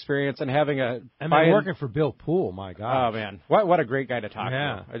great experience, and having and then working for Bill Poole, my God. Oh, man. What a great guy to talk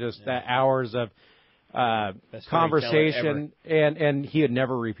to. Just hours of conversation, and he would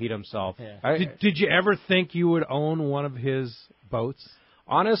never repeat himself. Yeah. Did you ever think you would own one of his boats?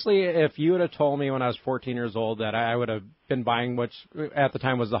 Honestly, if you would have told me when I was 14 years old that I would have been buying, which at the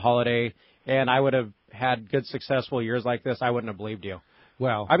time was the Holiday, and I would have had good, successful years like this, I wouldn't have believed you.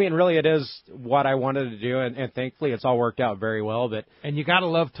 Well, I mean, really, it is what I wanted to do, and thankfully it's all worked out very well. And you got to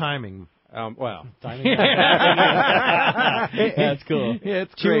love timing. Timing. That's cool.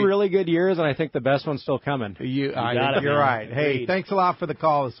 It's two really good years, and I think the best one's still coming. You're right. Hey, thanks a lot for the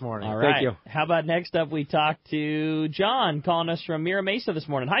call this morning. All right. Thank you. How about next up we talk to John calling us from Mira Mesa this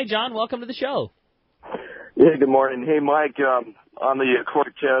morning. Hi, John. Welcome to the show. Yeah, good morning. Hey, Mike, on the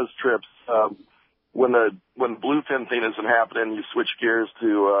Cortez trips, when the bluefin thing isn't happening, you switch gears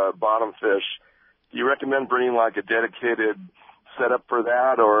to bottom fish. Do you recommend bringing like a dedicated setup for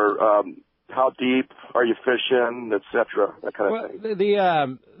that, or how deep are you fishing, et cetera, that kind of thing?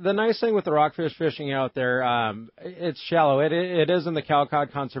 The nice thing with the rockfish fishing out there, it's shallow. It is in the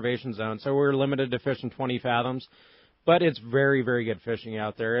Calcott Conservation Zone, so we're limited to fishing 20 fathoms. But it's very, very good fishing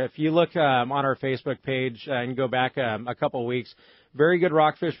out there. If you look on our Facebook page and go back a couple of weeks, very good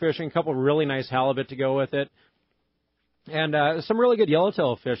rockfish fishing, a couple of really nice halibut to go with it, and some really good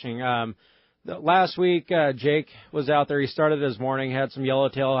yellowtail fishing. Last week, Jake was out there. He started this morning, had some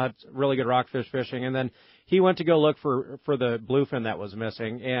yellowtail, had really good rockfish fishing, and then he went to go look for the bluefin that was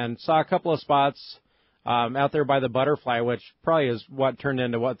missing and saw a couple of spots out there by the butterfly, which probably is what turned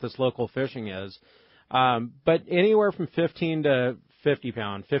into what this local fishing is. But anywhere from 15 to 50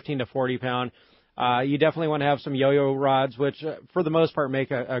 pound, 15 to 40 pound, you definitely want to have some yo-yo rods, which for the most part make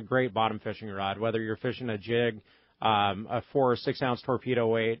a great bottom fishing rod, whether you're fishing a jig, a 4 or 6 ounce torpedo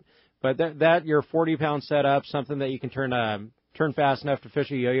weight. But that your 40-pound setup, something that you can turn fast enough to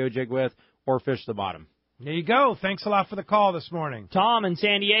fish a yo-yo jig with or fish the bottom. There you go. Thanks a lot for the call this morning. Tom in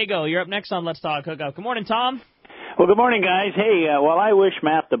San Diego, you're up next on Let's Talk Hookup. Good morning, Tom. Well, good morning, guys. Hey, well, I wish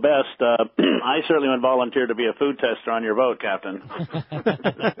Matt the best. I certainly would volunteer to be a food tester on your boat, Captain.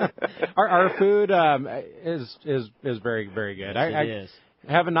 Our food is very, very good. Yes, it is.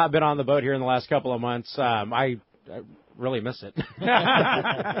 I haven't not been on the boat here in the last couple of months. I really miss it.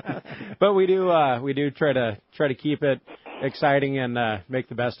 But we do try to keep it exciting and make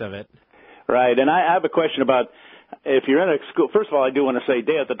the best of it. Right, and I have a question about if you're in a school. First of all, I do want to say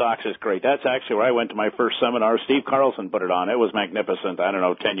Day at the Docks is great. That's actually where I went to my first seminar. Steve Carlson put it on. It was magnificent. I don't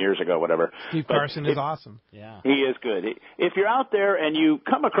know, 10 years ago, whatever. Steve Carlson is awesome. Yeah, he is good. If you're out there and you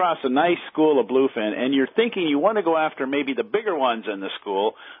come across a nice school of bluefin and you're thinking you want to go after maybe the bigger ones in the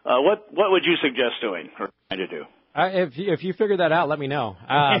school, what would you suggest doing or trying to do? If you figure that out, let me know.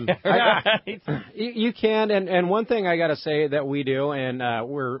 You can, and one thing I got to say that we do, and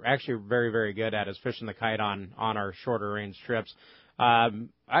we're actually very, very good at, is fishing the kite on our shorter range trips.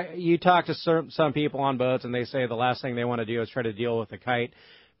 You talk to some people on boats, and they say the last thing they want to do is try to deal with the kite.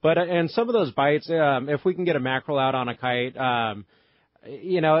 But in some of those bites, if we can get a mackerel out on a kite,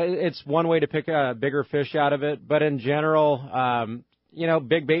 it's one way to pick a bigger fish out of it. But in general,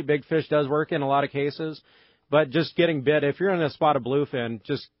 big bait, big fish does work in a lot of cases. But just getting bit, if you're in a spot of bluefin,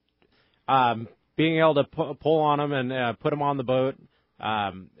 just being able to pull on them and put them on the boat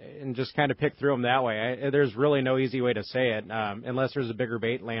and just kind of pick through them that way. There's really no easy way to say it unless there's a bigger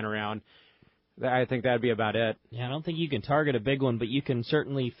bait laying around. I think that'd be about it. Yeah, I don't think you can target a big one, but you can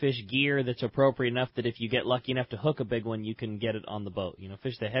certainly fish gear that's appropriate enough that if you get lucky enough to hook a big one, you can get it on the boat.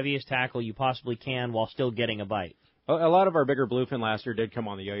 Fish the heaviest tackle you possibly can while still getting a bite. a lot of our bigger bluefin last year did come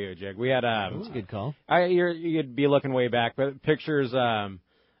on the yo-yo jig. We had That's a good call. You'd be looking way back, but pictures on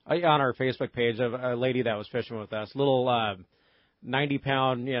our Facebook page of a lady that was fishing with us, little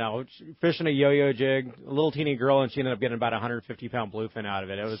 90-pound, fishing a yo-yo jig, a little teeny girl, and she ended up getting about 150-pound bluefin out of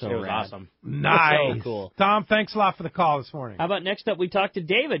it. It was awesome. Nice. So cool. Tom, thanks a lot for the call this morning. How about next up, we talked to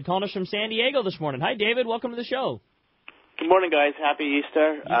David, calling us from San Diego this morning. Hi, David. Welcome to the show. Good morning, guys. Happy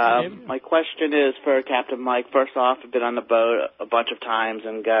Easter. My question is for Captain Mike. First off, I've been on the boat a bunch of times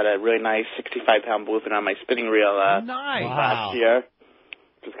and got a really nice 65-pound bluefin on my spinning reel last year,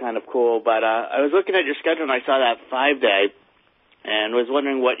 which is kind of cool. But I was looking at your schedule, and I saw that 5-day, and was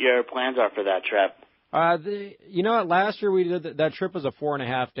wondering what your plans are for that trip. Last year we did that trip was a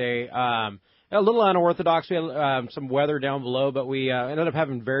 4.5-day. A little unorthodox. We had some weather down below, but we ended up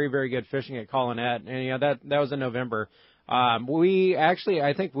having very, very good fishing at Collinette, and that was in November.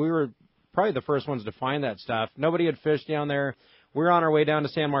 I think we were probably the first ones to find that stuff. Nobody had fished down there. We were on our way down to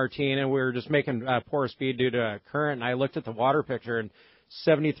San Martin, and we were just making poor speed due to current. And I looked at the water picture, and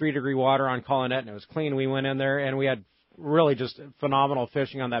 73-degree water on Collinette, and it was clean. We went in there, and we had really just phenomenal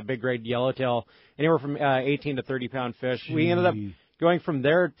fishing on that big grade yellowtail, anywhere from 18 to 30-pound fish. We ended up going from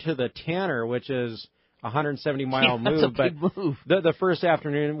there to the Tanner, which is a 170-mile move. That's a big move. The first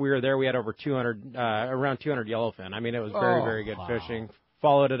afternoon we were there, we had over around 200 yellowfin. I mean, it was very, very good fishing.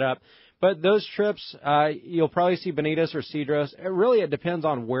 Followed it up. But those trips, you'll probably see bonitas or cedros. It depends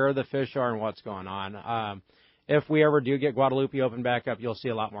on where the fish are and what's going on. If we ever do get Guadalupe open back up, you'll see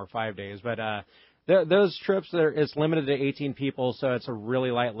a lot more 5 days. But those trips, it's limited to 18 people, so it's a really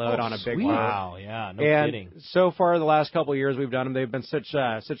light load on a big boat. Wow, yeah, no kidding. So far, the last couple of years we've done them, they've been such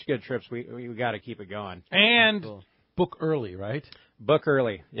good trips. We got to keep it going. And book early, right? Book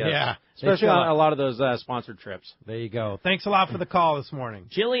early, yes. Yeah. Especially on a lot of those sponsored trips. There you go. Thanks a lot for the call this morning.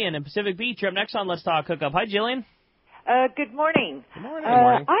 Jillian in Pacific Beach, you're up next on Let's Talk Hookup. Hi, Jillian. Good morning. Good morning.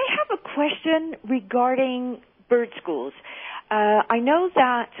 I have a question regarding bird schools. I know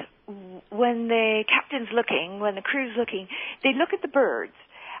that when the captain's looking, when the crew's looking, they look at the birds,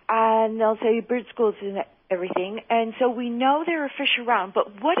 and they'll say bird schools and everything, and so we know there are fish around,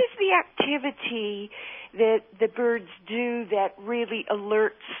 but what is the activity that the birds do that really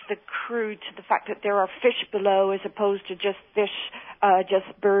alerts the crew to the fact that there are fish below as opposed to just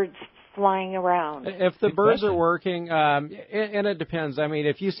birds flying around? If the birds are working, and it depends. I mean,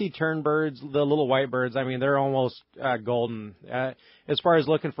 if you see tern birds, the little white birds, I mean, they're almost golden as far as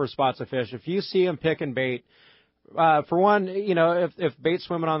looking for spots of fish. If you see them picking bait, for one, if bait's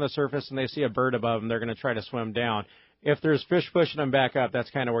swimming on the surface and they see a bird above them, they're going to try to swim down. If there's fish pushing them back up, that's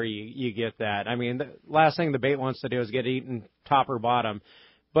kind of where you get that. I mean, the last thing the bait wants to do is get eaten top or bottom.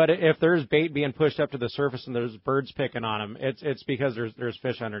 But if there's bait being pushed up to the surface and there's birds picking on them, it's because there's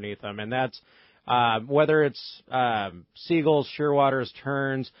fish underneath them, and that's whether it's seagulls, shearwaters,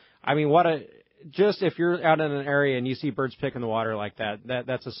 terns. I mean, just if you're out in an area and you see birds picking the water like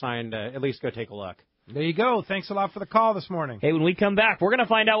that's a sign to at least go take a look. There you go. Thanks a lot for the call this morning. Hey, when we come back, we're going to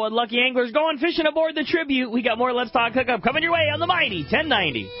find out what lucky angler's going fishing aboard the Tribute. We got more Let's Talk Hookup coming your way on the Mighty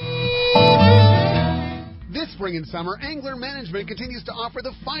 1090. This spring and summer, Angler Management continues to offer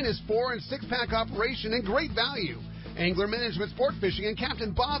the finest 4- and 6-pack operation and great value. Angler Management Sport Fishing and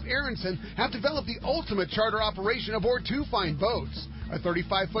Captain Bob Aronson have developed the ultimate charter operation aboard 2 fine boats. A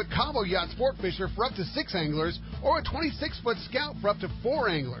 35-foot Cabo Yacht Sport Fisher for up to 6 anglers, or a 26-foot Scout for up to 4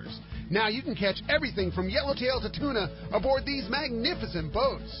 anglers. Now you can catch everything from yellowtail to tuna aboard these magnificent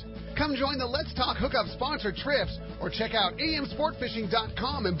boats. Come join the Let's Talk Hookup sponsored trips, or check out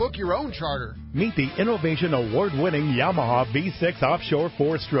amsportfishing.com and book your own charter. Meet the Innovation Award-winning Yamaha V6 Offshore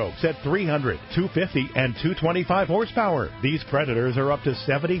 4-strokes at 300, 250, and 225 horsepower. These Predators are up to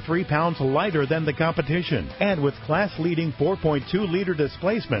 73 pounds lighter than the competition. And with class-leading 4.2-liter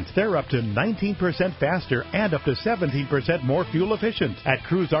displacements, they're up to 19% faster and up to 17% more fuel efficient at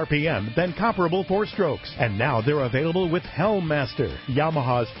cruise RPM than comparable 4-strokes. And now they're available with Helmmaster,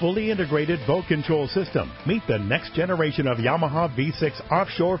 Yamaha's fully integrated boat control system. Meet the next generation of Yamaha V6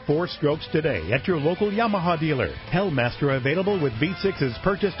 Offshore 4-strokes today at your local Yamaha dealer. Helmmaster available with V6s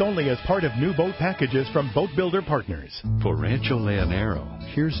purchased only as part of new boat packages from Boat Builder Partners. For Rancho Leonero,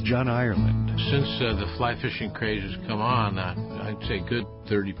 here's John Ireland. Since the fly fishing craze has come on, I'd say good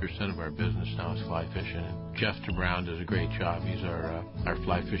 30% of our business now is fly fishing. And Jeff DeBrown does a great job. He's our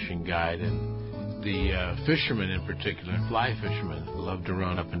fly fishing guide, and the fishermen in particular, fly fishermen, love to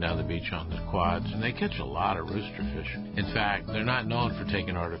run up and down the beach on the quads, and they catch a lot of rooster fish. In fact, they're not known for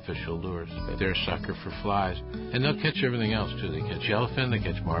taking artificial lures. They're a sucker for flies, and they'll catch everything else too. They catch yellowfin, they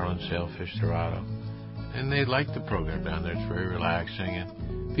catch marlin, sailfish, dorado. and they like the program down there. It's very relaxing,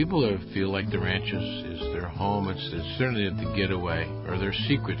 and people feel like the ranch is their home. It's certainly the getaway, or their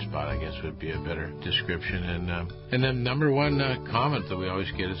secret spot, I guess would be a better description. And then number one comment that we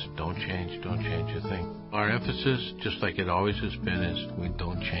always get is don't change a thing. Our emphasis, just like it always has been, is we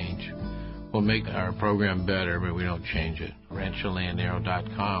don't change. We'll make our program better, but we don't change it.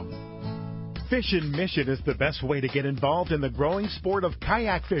 RanchoLandArrow.com. Fish Mission is the best way to get involved in the growing sport of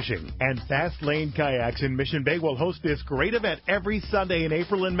kayak fishing. And Fast Lane Kayaks in Mission Bay will host this great event every Sunday in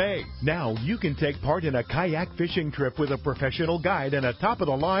April and May. Now you can take part in a kayak fishing trip with a professional guide and a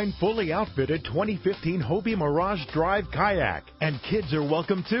top-of-the-line, fully outfitted 2015 Hobie Mirage Drive kayak. And kids are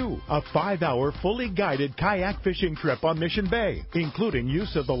welcome too. A 5-hour, fully guided kayak fishing trip on Mission Bay, including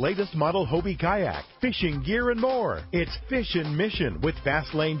use of the latest model Hobie kayak, fishing gear, and more. It's Fish Mission with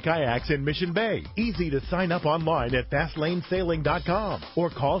Fast Lane Kayaks in Mission Bay. Easy to sign up online at FastLaneSailing.com or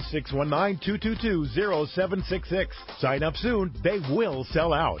call 619-222-0766. Sign up soon. They will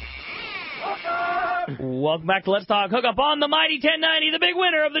sell out. Welcome back to Let's Talk Hookup on the Mighty 1090. The big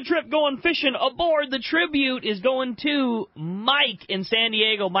winner of the trip going fishing aboard the Tribute is going to Mike in San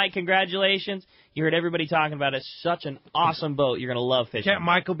Diego. Mike, congratulations. You heard everybody talking about it. It's such an awesome boat. You're going to love fishing. Captain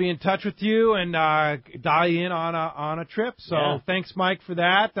Mike will be in touch with you and dial you in on a trip. So Thanks, Mike, for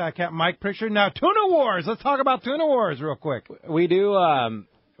that. Captain Mike Pritchard. Now, Tuna Wars. Let's talk about Tuna Wars real quick. We do.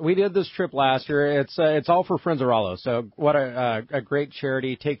 We did this trip last year. It's all for Friends of Rollo. So what a great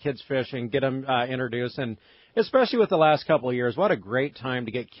charity. Take kids fishing, get them introduced, and especially with the last couple of years, what a great time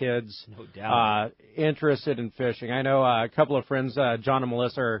to get kids interested in fishing. I know a couple of friends, John and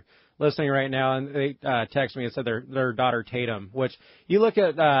Melissa, are listening right now, and they text me and said their daughter Tatum, which you look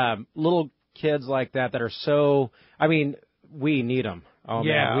at little kids like that are so, I mean, we need them. Oh,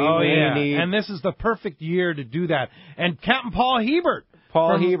 yeah, man. We need. And this is the perfect year to do that. And Captain Paul Hebert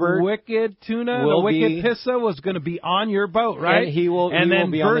from Wicked Tuna, the Wicked Pissa, was going to be on your boat, right? And he will be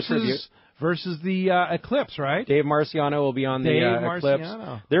on the Tribute. Versus the Eclipse, right? Dave Marciano will be on the Eclipse.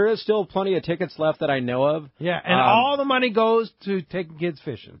 Marciano. There is still plenty of tickets left that I know of. Yeah, and all the money goes to taking kids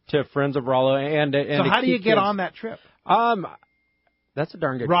fishing. To Friends of Rollo. And so how do you get on that trip? That's a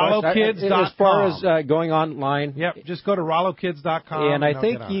darn good question. RolloKids.com. As far as going online. Yep, just go to RolloKids.com. And I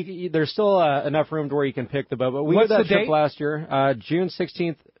think there's still enough room to where you can pick the boat. But we did that trip last year, June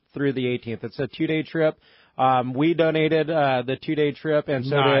 16th through the 18th. It's a 2-day trip. We donated the 2-day trip, and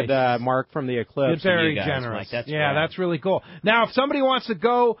so did Mark from the Eclipse. It's very generous. That's really cool. Now, if somebody wants to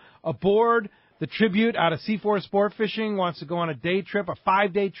go aboard the Tribute out of C4 Sport Fishing, wants to go on a day trip, a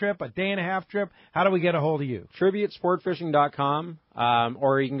 5-day trip, a day-and-a-half trip, how do we get a hold of you? TributeSportFishing.com,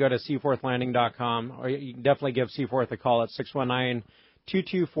 or you can go to seaforthlanding.com, or you can definitely give Seaforth a call at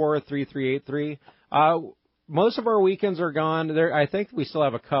 619-224-3383. Most of our weekends are gone. I think we still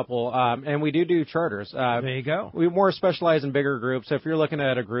have a couple, and we do charters. There you go. We more specialize in bigger groups. So if you're looking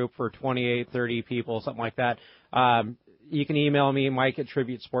at a group for 28, 30 people, something like that, you can email me, Mike at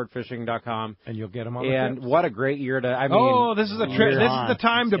TributeSportFishing.com. And you'll get them on the trips. And what a great year to, this is a trip. This is the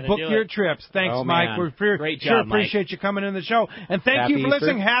time to book your trips. Thanks, Mike. Man. Great job, appreciate you coming in the show. And thank you for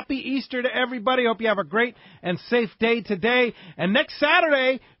listening. Happy Easter to everybody. Hope you have a great and safe day today. And next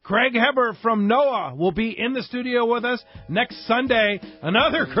Saturday, Craig Heber from NOAA will be in the studio with us. Next Sunday,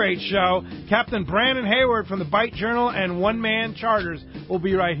 another great show. Captain Brandon Hayward from the Bite Journal and One Man Charters will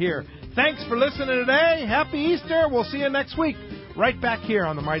be right here. Thanks for listening today. Happy Easter. We'll see you next week. Right back here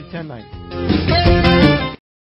on the Mighty 1090.